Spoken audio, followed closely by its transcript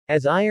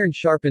As iron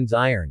sharpens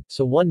iron,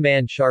 so one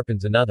man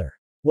sharpens another.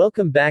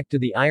 Welcome back to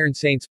the Iron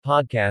Saints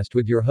podcast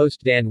with your host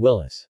Dan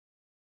Willis.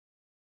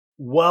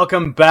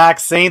 Welcome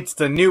back, Saints,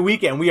 to a new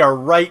week, and we are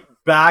right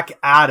back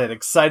at it.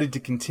 Excited to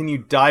continue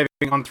diving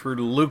on through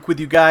Luke with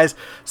you guys.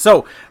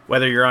 So,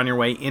 whether you're on your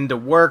way into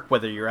work,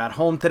 whether you're at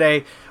home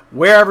today,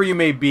 wherever you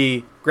may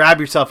be, grab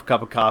yourself a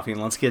cup of coffee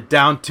and let's get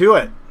down to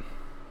it.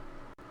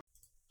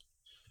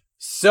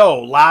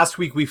 So, last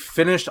week we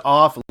finished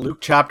off Luke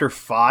chapter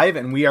 5,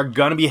 and we are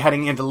going to be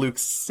heading into Luke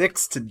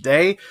 6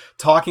 today,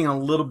 talking a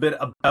little bit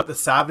about the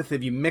Sabbath.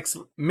 If you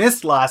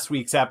missed last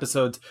week's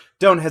episodes,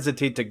 don't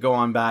hesitate to go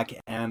on back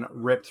and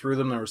rip through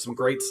them. There was some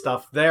great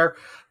stuff there.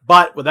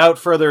 But without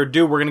further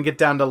ado, we're going to get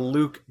down to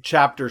Luke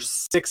chapter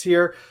 6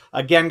 here.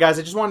 Again, guys,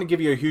 I just wanted to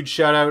give you a huge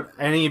shout out.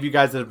 Any of you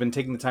guys that have been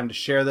taking the time to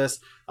share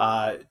this,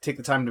 take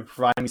the time to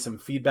provide me some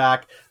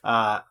feedback.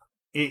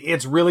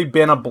 It's really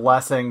been a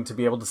blessing to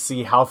be able to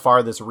see how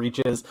far this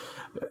reaches.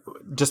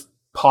 Just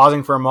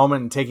pausing for a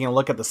moment and taking a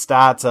look at the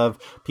stats of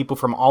people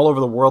from all over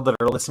the world that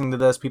are listening to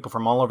this, people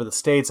from all over the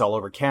States, all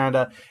over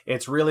Canada.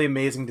 It's really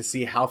amazing to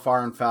see how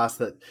far and fast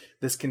that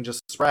this can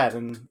just spread.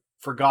 And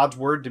for God's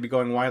word to be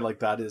going wide like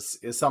that is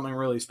something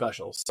really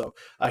special. So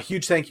a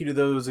huge thank you to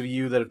those of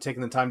you that have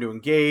taken the time to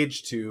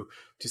engage, to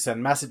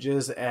send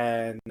messages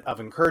and of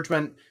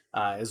encouragement,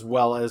 as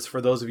well as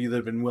for those of you that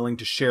have been willing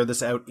to share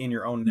this out in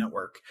your own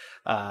network.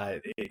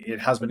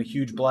 It has been a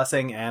huge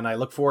blessing, and I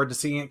look forward to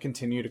seeing it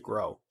continue to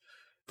grow.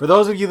 For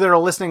those of you that are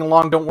listening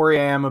along, don't worry,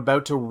 I am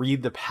about to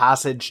read the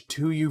passage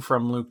to you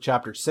from Luke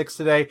chapter 6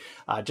 today,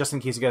 just in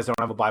case you guys don't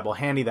have a Bible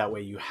handy. That way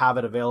you have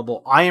it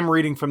available. I am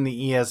reading from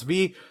the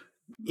ESV.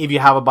 If you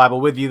have a Bible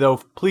with you, though,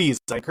 please,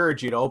 I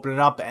encourage you to open it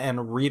up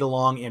and read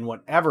along in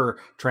whatever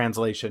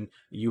translation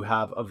you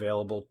have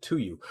available to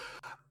you.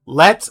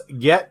 Let's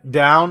get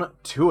down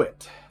to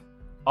it.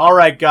 All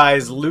right,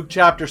 guys, Luke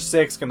chapter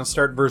 6, going to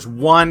start verse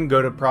 1,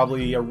 go to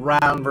probably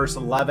around verse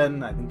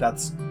 11. I think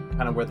that's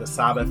kind of where the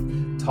Sabbath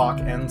talk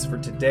ends for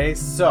today.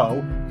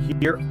 So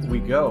here we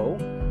go.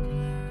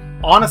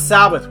 On a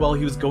Sabbath, while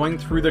he was going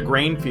through the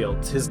grain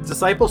fields, his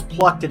disciples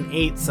plucked and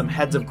ate some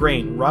heads of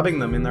grain, rubbing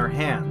them in their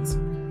hands.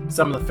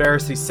 Some of the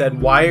Pharisees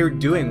said, "Why are you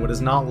doing what is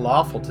not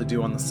lawful to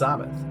do on the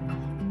Sabbath?"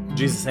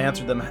 Jesus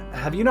answered them,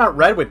 "Have you not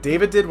read what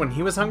David did when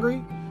he was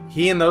hungry?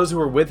 He and those who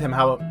were with him,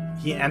 how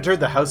he entered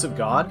the house of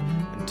God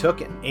and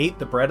took and ate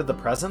the bread of the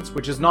presence,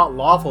 which is not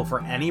lawful for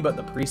any but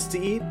the priests to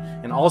eat,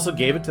 and also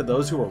gave it to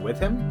those who were with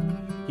him?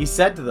 He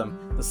said to them,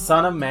 'The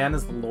Son of Man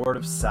is the Lord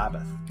of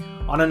Sabbath.'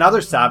 On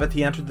another Sabbath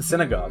he entered the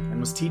synagogue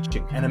and was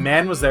teaching, and a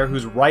man was there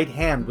whose right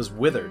hand was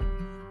withered.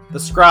 The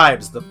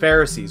scribes, the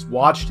Pharisees,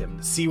 watched him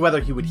to see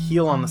whether he would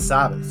heal on the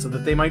Sabbath, so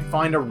that they might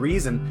find a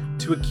reason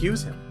to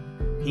accuse him.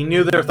 He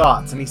knew their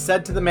thoughts, and he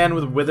said to the man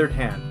with the withered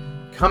hand,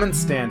 'Come and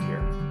stand here.'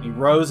 And he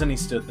rose and he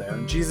stood there.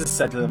 And Jesus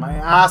said to them, 'I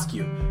ask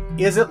you,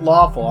 is it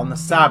lawful on the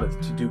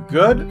Sabbath to do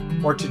good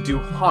or to do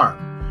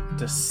harm,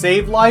 to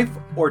save life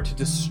or to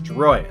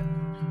destroy it?'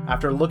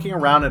 After looking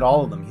around at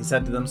all of them, he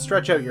said to them,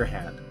 'Stretch out your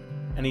hand.'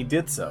 And he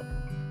did so.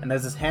 And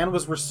as his hand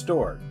was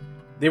restored,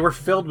 they were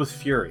filled with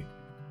fury.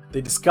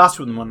 They discussed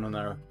with one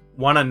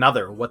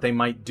another what they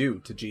might do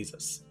to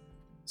Jesus."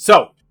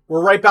 So,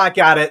 we're right back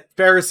at it.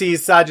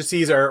 Pharisees,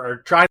 Sadducees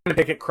are trying to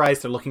pick at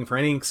Christ. They're looking for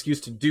any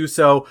excuse to do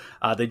so.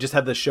 They just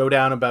had the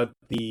showdown about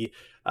the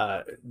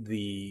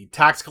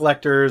tax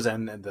collectors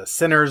and the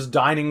sinners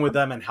dining with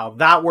them and how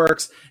that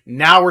works.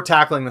 Now we're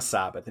tackling the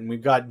Sabbath. And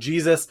we've got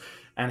Jesus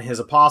and his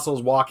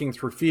apostles walking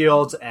through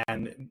fields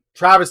and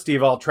travesty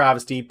of all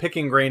travesty,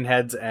 picking grain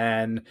heads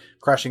and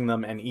crushing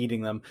them and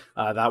eating them.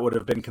 That would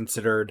have been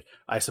considered,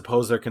 I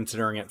suppose they're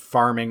considering it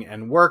farming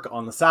and work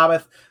on the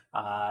Sabbath,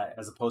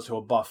 as opposed to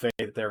a buffet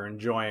that they're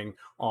enjoying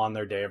on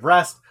their day of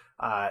rest.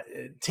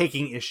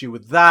 Taking issue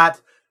with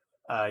that,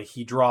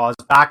 he draws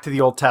back to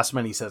the Old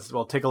Testament. He says,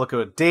 well, take a look at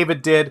what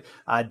David did.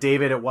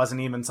 David, it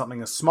wasn't even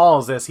something as small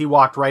as this. He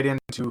walked right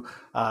into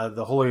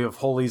the Holy of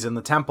Holies in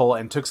the temple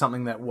and took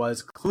something that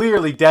was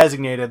clearly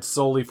designated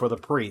solely for the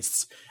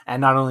priests. And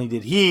not only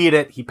did he eat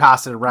it, he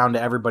passed it around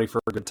to everybody for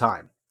a good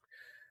time.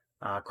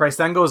 Christ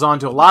then goes on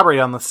to elaborate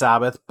on the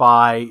Sabbath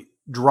by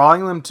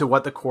drawing them to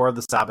what the core of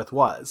the Sabbath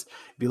was.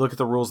 If you look at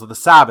the rules of the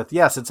Sabbath,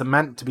 yes, it's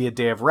meant to be a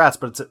day of rest,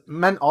 but it's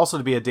meant also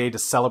to be a day to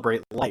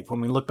celebrate life.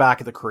 When we look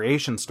back at the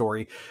creation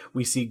story,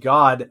 we see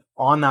God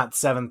on that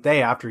seventh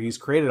day after he's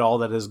created all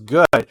that is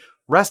good,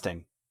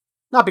 resting.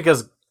 Not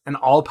because an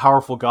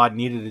all-powerful God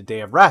needed a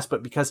day of rest,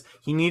 but because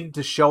he needed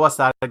to show us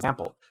that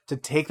example, to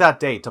take that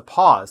day, to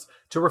pause,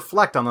 to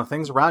reflect on the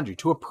things around you,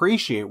 to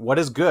appreciate what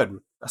is good.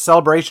 A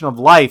celebration of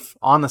life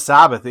on the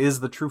Sabbath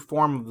is the true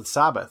form of the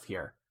Sabbath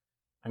here.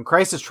 And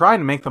Christ is trying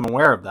to make them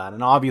aware of that,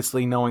 and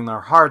obviously knowing their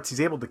hearts, he's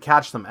able to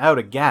catch them out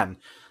again.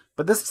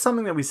 But this is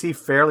something that we see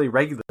fairly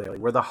regularly,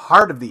 where the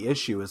heart of the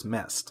issue is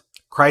missed.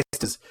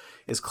 Christ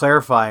is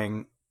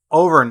clarifying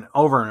over and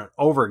over and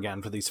over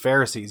again for these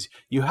Pharisees.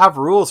 You have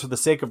rules for the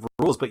sake of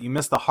rules, but you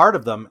miss the heart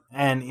of them,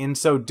 and in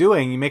so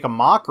doing, you make a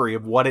mockery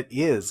of what it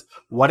is,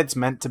 what it's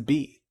meant to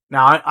be.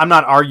 Now, I'm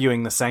not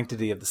arguing the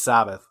sanctity of the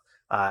Sabbath.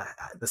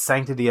 The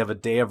sanctity of a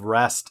day of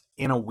rest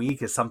in a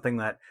week is something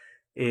that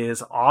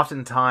is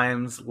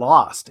oftentimes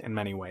lost in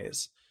many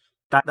ways.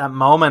 That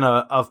moment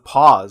of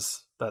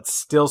pause, that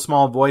still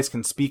small voice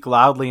can speak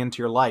loudly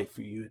into your life.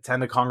 You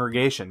attend a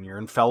congregation, you're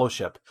in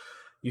fellowship,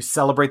 you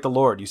celebrate the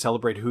Lord, you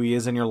celebrate who he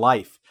is in your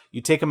life.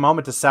 You take a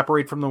moment to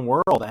separate from the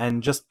world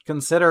and just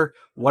consider,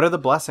 what are the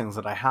blessings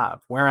that I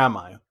have? Where am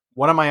I?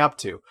 What am I up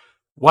to?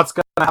 What's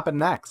going to happen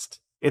next?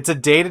 It's a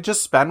day to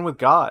just spend with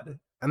God.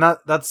 And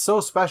that's so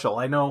special.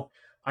 I know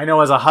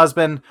as a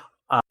husband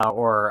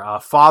or a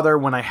father,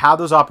 when I have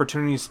those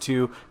opportunities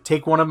to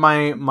take one of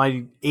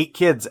my 8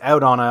 kids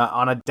out on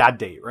a dad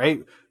date,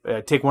 right?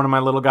 Take one of my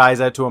little guys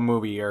out to a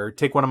movie, or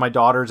take one of my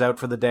daughters out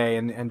for the day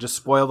and just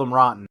spoil them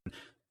rotten.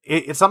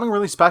 It's something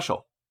really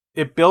special.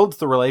 It builds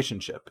the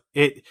relationship.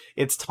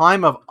 It's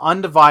time of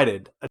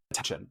undivided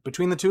attention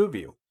between the two of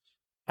you.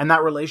 And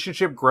that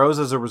relationship grows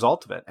as a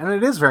result of it. And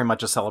it is very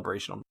much a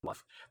celebration of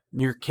life.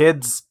 Your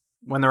kids,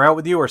 when they're out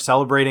with you, are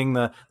celebrating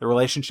the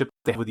relationship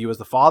they have with you as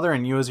the father,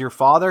 and you as your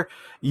father.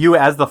 You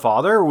as the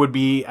father would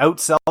be out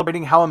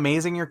celebrating how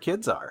amazing your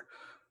kids are.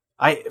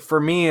 For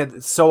me,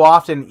 it so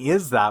often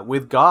is that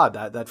with God,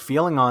 that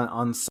feeling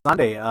on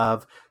Sunday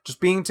of just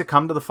being to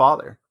come to the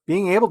Father,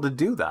 being able to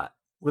do that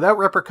without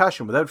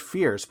repercussion, without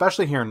fear,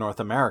 especially here in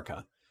North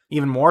America.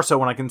 Even more so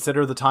when I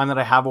consider the time that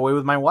I have away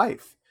with my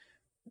wife.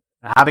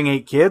 Having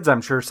 8 kids,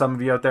 I'm sure some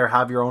of you out there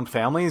have your own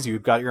families,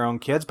 you've got your own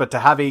kids, but to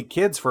have 8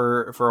 kids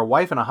for a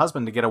wife and a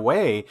husband to get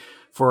away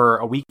for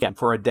a weekend,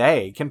 for a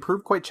day, can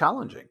prove quite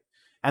challenging.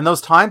 And those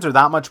times are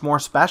that much more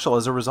special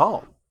as a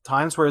result.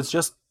 Times where it's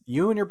just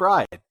you and your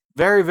bride.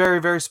 Very,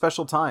 very, very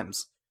special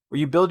times where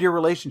you build your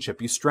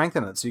relationship, you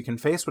strengthen it so you can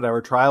face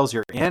whatever trials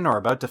you're in or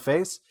about to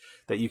face,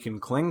 that you can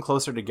cling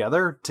closer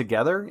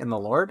together in the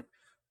Lord.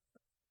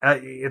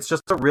 It's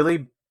just a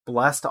really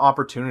blessed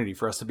opportunity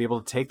for us to be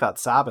able to take that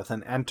Sabbath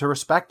and to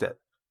respect it,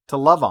 to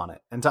love on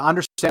it, and to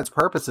understand its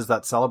purpose is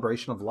that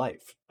celebration of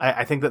life.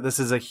 I think that this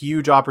is a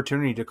huge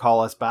opportunity to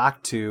call us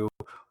back to,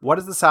 what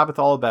is the Sabbath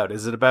all about?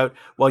 Is it about,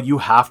 well, you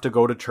have to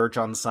go to church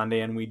on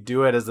Sunday, and we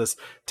do it as this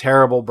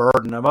terrible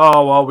burden of,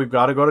 oh, well, we've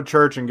got to go to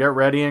church and get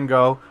ready and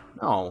go.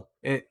 No,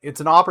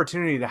 it's an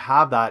opportunity to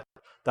have that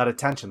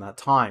attention, that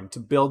time, to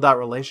build that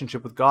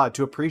relationship with God,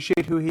 to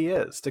appreciate who he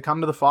is, to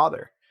come to the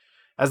Father.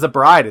 As a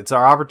bride, it's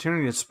our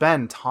opportunity to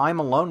spend time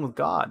alone with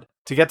God,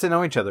 to get to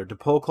know each other, to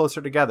pull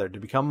closer together, to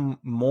become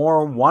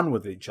more one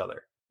with each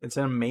other. It's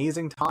an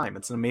amazing time.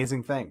 It's an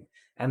amazing thing.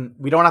 And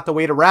we don't have to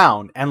wait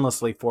around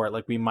endlessly for it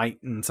like we might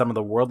in some of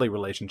the worldly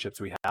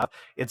relationships we have.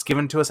 It's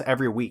given to us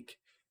every week.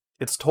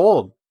 It's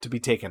told to be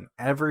taken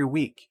every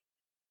week.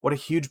 What a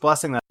huge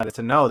blessing that is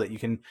to know that you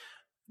can,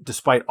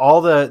 despite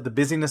all the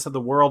busyness of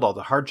the world, all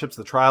the hardships,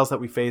 the trials that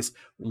we face,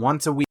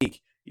 once a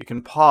week, you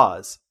can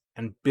pause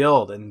and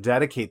build and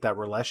dedicate that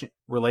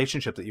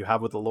relationship that you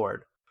have with the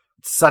Lord.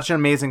 It's such an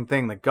amazing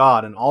thing that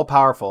God, an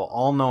all-powerful,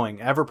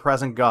 all-knowing,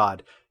 ever-present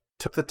God,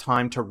 took the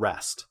time to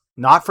rest,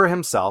 not for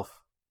himself,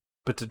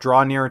 but to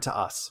draw nearer to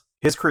us,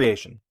 his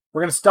creation.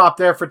 We're going to stop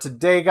there for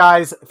today,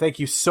 guys. Thank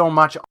you so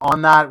much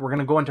on that. We're going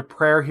to go into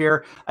prayer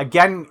here.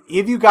 Again,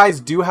 if you guys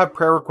do have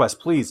prayer requests,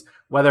 please,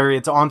 whether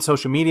it's on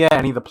social media,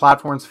 any of the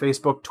platforms,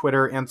 Facebook,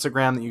 Twitter,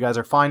 Instagram that you guys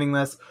are finding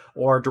this,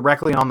 or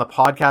directly on the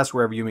podcast,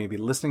 wherever you may be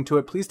listening to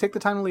it, please take the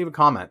time to leave a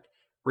comment.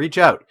 Reach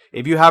out.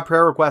 If you have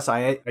prayer requests,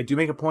 I do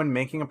make a point of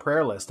making a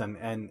prayer list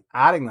and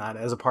adding that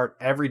as a part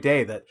every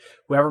day, that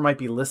whoever might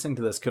be listening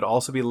to this could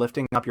also be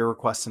lifting up your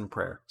requests in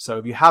prayer. So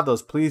if you have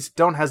those, please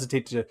don't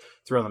hesitate to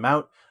throw them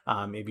out.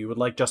 If you would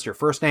like just your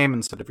first name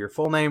instead of your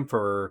full name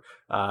for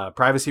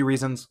privacy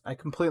reasons, I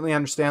completely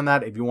understand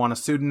that. If you want a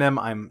pseudonym,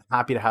 I'm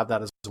happy to have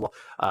that as well.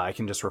 I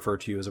can just refer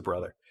to you as a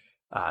brother.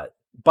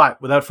 But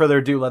without further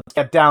ado, let's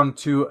get down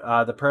to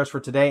the prayers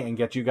for today and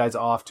get you guys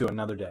off to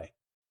another day.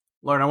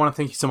 Lord, I want to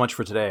thank you so much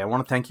for today. I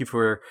want to thank you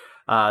for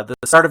the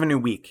start of a new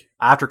week,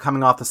 after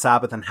coming off the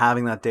Sabbath and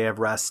having that day of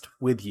rest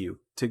with you,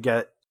 to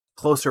get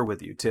closer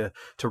with you, to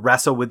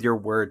wrestle with your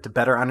word, to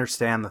better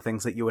understand the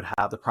things that you would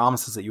have, the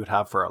promises that you would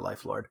have for our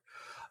life, Lord.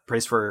 Pray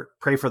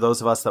for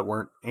those of us that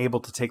weren't able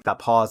to take that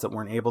pause, that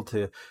weren't able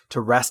to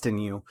rest in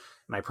you.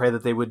 And I pray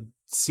that they would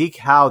seek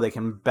how they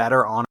can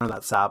better honor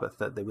that Sabbath,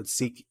 that they would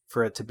seek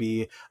for it to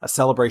be a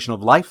celebration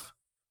of life,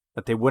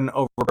 that they wouldn't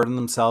overburden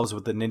themselves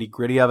with the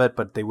nitty-gritty of it,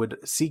 but they would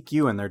seek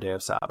you in their day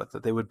of Sabbath,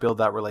 that they would build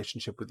that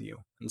relationship with you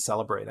and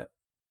celebrate it.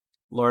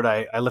 Lord,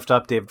 I lift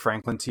up David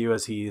Franklin to you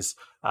as he's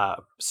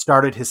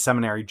started his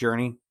seminary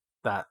journey.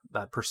 That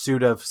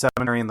pursuit of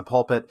seminary in the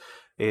pulpit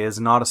is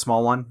not a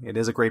small one. It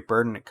is a great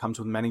burden. It comes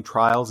with many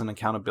trials and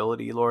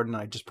accountability, Lord, and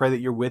I just pray that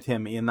you're with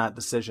him in that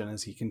decision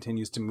as he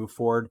continues to move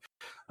forward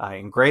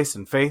in grace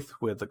and faith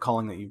with the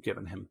calling that you've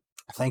given him.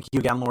 Thank you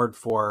again, Lord,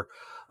 for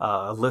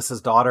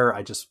Alyssa's daughter.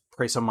 I just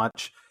pray so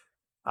much.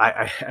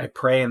 I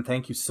pray and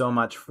thank you so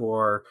much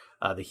for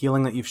the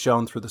healing that you've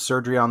shown through the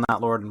surgery on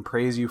that, Lord, and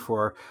praise you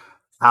for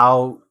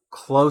how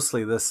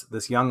closely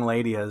this young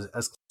lady has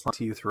clung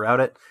to you throughout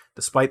it.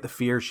 Despite the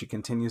fear, she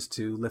continues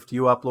to lift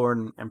you up,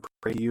 Lord, and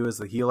pray to you as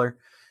the healer.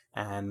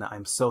 And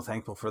I'm so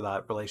thankful for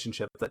that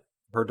relationship that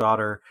her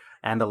daughter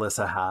and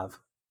Alyssa have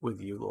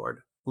with you, Lord.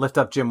 Lift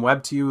up Jim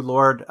Webb to you,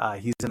 Lord.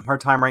 He's in a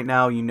hard time right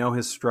now. You know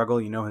his struggle.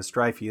 You know his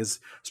strife. He is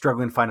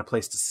struggling to find a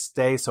place to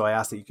stay. So I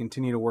ask that you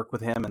continue to work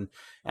with him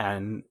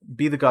and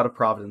be the God of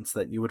providence,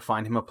 that you would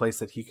find him a place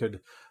that he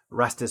could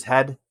rest his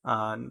head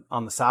on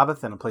the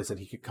Sabbath, and a place that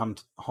he could come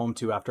home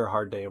to after a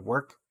hard day of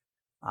work.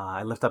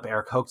 I lift up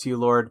Eric Hoke to you,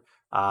 Lord.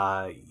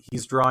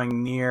 He's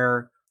drawing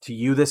near to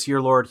you this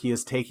year, Lord. He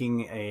is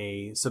taking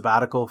a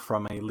sabbatical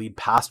from a lead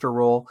pastor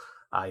role.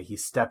 He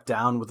stepped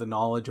down with the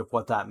knowledge of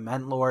what that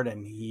meant, Lord,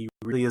 and he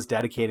really is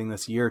dedicating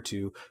this year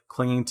to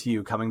clinging to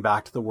you, coming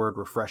back to the word,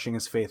 refreshing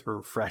his faith,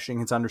 refreshing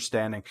his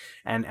understanding,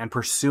 and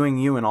pursuing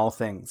you in all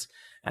things.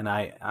 And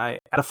I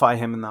edify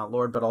him in that,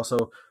 Lord, but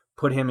also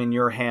put him in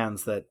your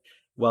hands, that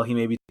while he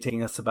may be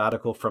taking a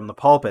sabbatical from the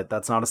pulpit,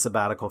 that's not a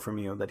sabbatical from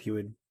you, that he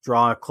would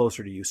draw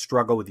closer to you,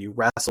 struggle with you,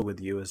 wrestle with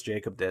you as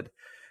Jacob did.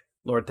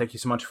 Lord, thank you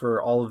so much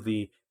for all of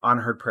the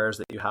unheard prayers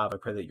that you have. I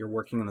pray that you're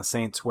working in the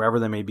saints, wherever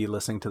they may be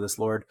listening to this,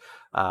 Lord.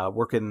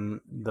 Work in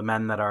the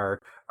men that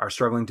are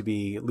struggling to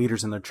be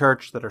leaders in their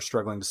church, that are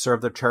struggling to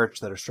serve their church,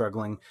 that are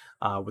struggling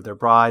with their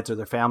brides or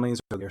their families,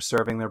 or they're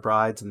serving their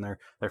brides and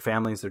their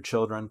families, their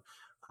children.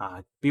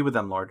 Be with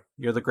them, Lord.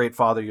 You're the great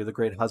Father. You're the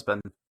great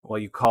husband. While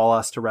you call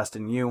us to rest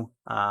in you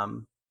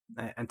and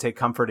take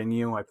comfort in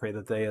you, I pray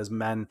that they, as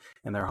men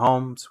in their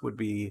homes, would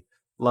be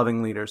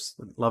loving leaders,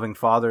 loving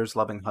fathers,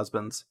 loving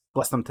husbands.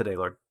 Bless them today,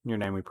 Lord. In your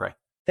name we pray.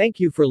 Thank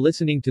you for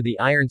listening to the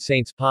Iron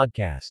Saints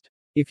podcast.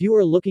 If you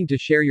are looking to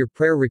share your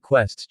prayer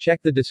requests,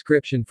 check the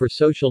description for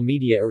social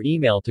media or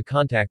email to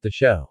contact the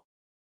show.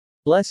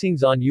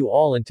 Blessings on you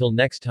all until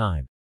next time.